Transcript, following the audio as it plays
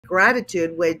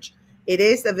gratitude, which it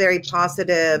is a very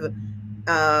positive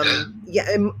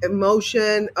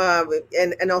emotion,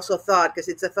 and also thought, because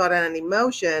it's a thought and an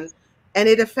emotion, and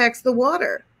it affects the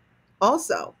water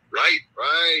also. Right.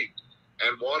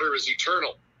 And water is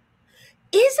eternal.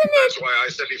 Isn't it? That's why I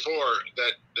said before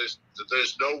that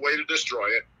there's no way to destroy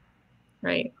it.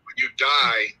 Right. When you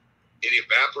die, it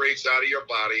evaporates out of your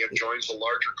body and joins a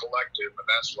larger collective, and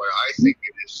that's why I think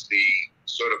it is the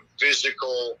sort of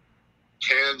physical,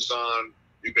 hands-on,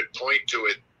 you could point to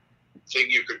it, thing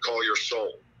you could call your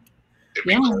soul. It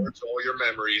records all your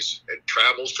memories. It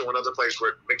travels to another place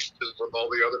where it mixes with all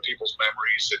the other people's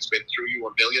memories. It's been through you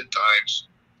a million times.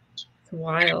 It's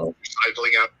wild.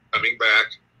 Cycling out, coming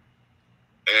back.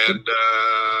 And,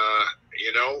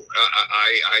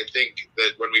 I think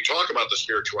that when we talk about the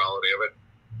spirituality of it,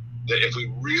 that if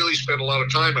we really spend a lot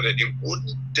of time on it, it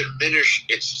wouldn't diminish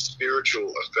its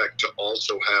spiritual effect to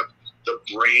also have the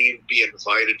brain be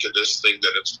invited to this thing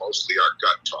that it's mostly our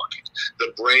gut talking.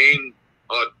 The brain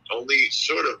only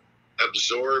sort of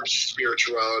absorbs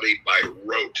spirituality by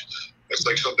rote. It's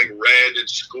like something read in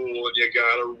school and you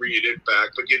gotta read it back,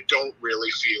 but you don't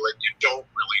really feel it. You don't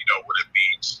really know what it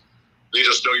means. You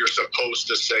just know you're supposed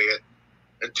to say it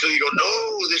until you go,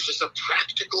 no, this is a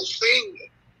practical thing.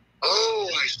 Oh,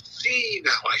 I see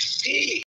now. I see.